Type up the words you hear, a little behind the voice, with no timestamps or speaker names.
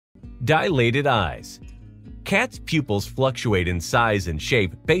Dilated eyes. Cats' pupils fluctuate in size and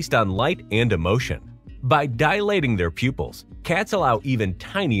shape based on light and emotion. By dilating their pupils, cats allow even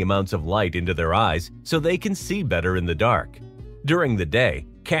tiny amounts of light into their eyes so they can see better in the dark. During the day,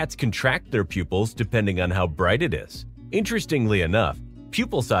 cats contract their pupils depending on how bright it is. Interestingly enough,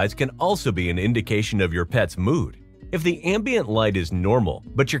 pupil size can also be an indication of your pet's mood. If the ambient light is normal,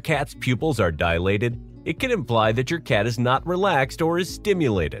 but your cat's pupils are dilated, it can imply that your cat is not relaxed or is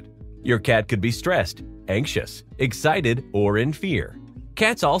stimulated. Your cat could be stressed, anxious, excited, or in fear.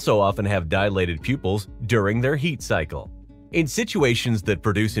 Cats also often have dilated pupils during their heat cycle. In situations that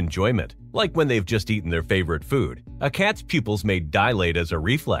produce enjoyment, like when they've just eaten their favorite food, a cat's pupils may dilate as a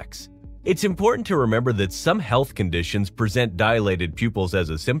reflex. It's important to remember that some health conditions present dilated pupils as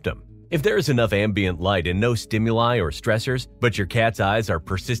a symptom. If there is enough ambient light and no stimuli or stressors, but your cat's eyes are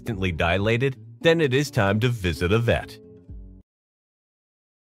persistently dilated, then it is time to visit a vet.